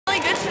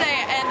really good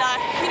today, and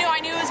I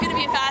knew it was going to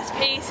be a fast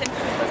pace, and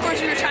of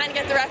course we were trying to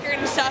get the record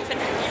and stuff, and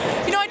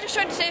I just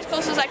tried to stay as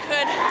close as I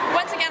could.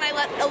 Once again, I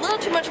let a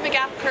little too much of a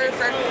gap curve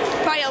for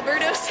probably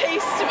Alberto's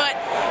taste, but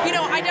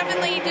I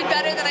definitely did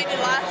better than I did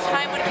last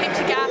time when it came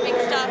to gapping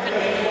stuff, and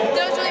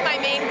that was really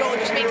my main goal,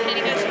 just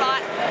maintaining a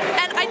spot.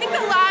 And I think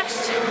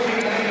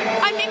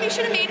I maybe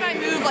should have made my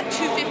move like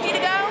 250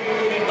 to go,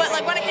 but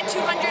like when I hit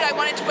 200, I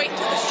wanted to wait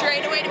until the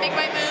straightaway to make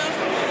my move.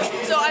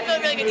 So I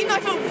felt really good. Even though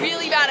I felt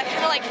really bad, I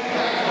kind of like,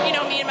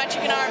 me and my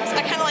chicken arms,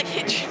 I kind of like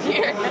hit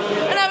Junior.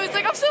 And I was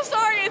like, I'm so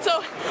sorry. And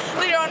so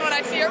later on when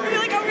I see her, I'll be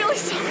like, I'm really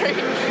sorry.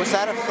 Was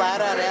that a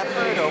flat out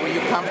effort, or were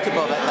you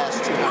comfortable that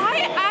last 200?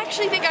 I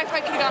actually think I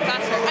probably could have gone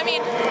faster. I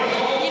mean,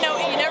 you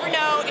never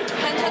know. It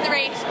depends on the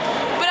race.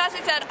 But as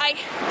I said, I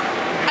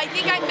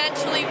think I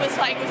mentally was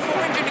like, with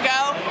 400 to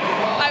go,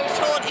 I was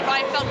told if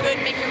I felt good,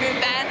 make your move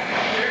then.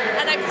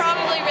 And I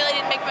probably really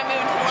didn't make my move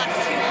until the last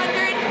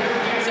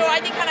 200. So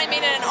I think had I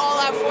made it an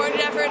all-out 400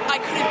 effort, I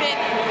could have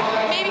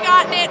maybe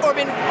gotten it or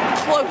been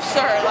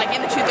closer, like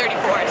in the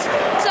 234s.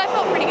 So I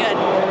felt pretty good.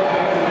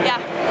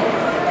 Yeah.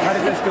 How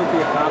does this go for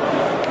your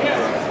confidence?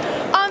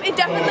 It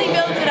definitely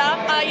builds it up.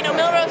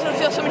 Melrose will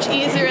feel so much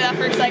easier that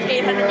first like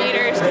 800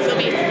 meters because it'll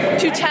be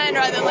 2:10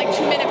 rather than like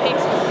 2-minute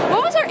pace.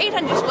 What was our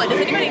 800 split? Does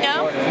anybody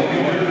know?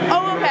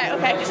 Oh,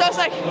 okay. Because I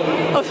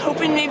was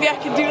hoping maybe I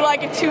could do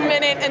like a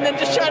 2-minute and then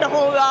just try to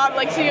hold on,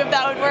 like see if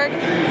that would work.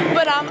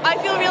 But I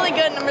feel really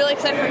good and I'm really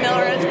excited for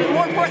Melrose. But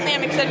more importantly,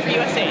 I'm excited for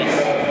USA's.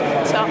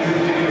 So.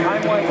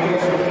 Time-wise,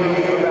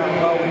 you feel about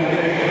well when you did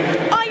it?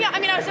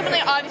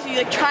 Obviously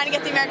like trying to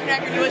get the American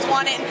record, you always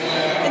want it.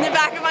 In the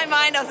back of my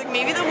mind, I was like,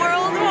 maybe the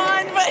world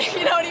won, but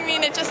you know what I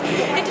mean? It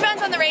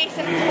depends on the race,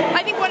 and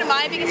I think one of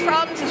my biggest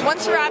problems is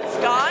once the rabbit's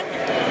gone,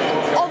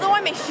 although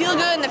I may feel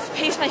good and the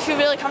pace might feel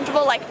really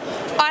comfortable, like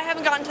I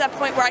haven't gotten to that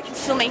point where I can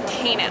still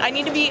maintain it. I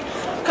need to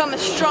become a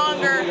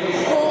stronger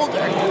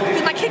holder,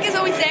 because my kick is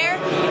always there,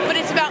 but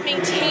it's about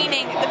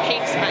maintaining the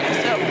pace time,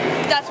 so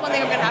that's one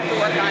thing I'm going to have to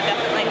work on,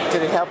 definitely.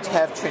 Did it help to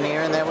have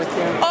Trinier in there with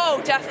you?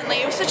 Oh, definitely.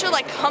 It was such a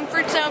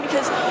comfort zone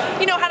because,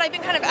 had I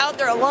been kind of out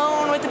there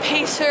alone with the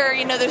pacer,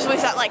 there's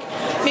always that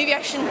maybe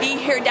I shouldn't be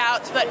here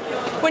doubts, but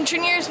when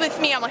Trinier's with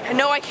me, I'm like, I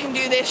know I can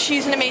do this.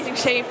 She's in amazing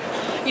shape.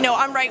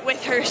 I'm right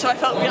with her, so I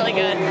felt really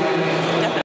good. Definitely.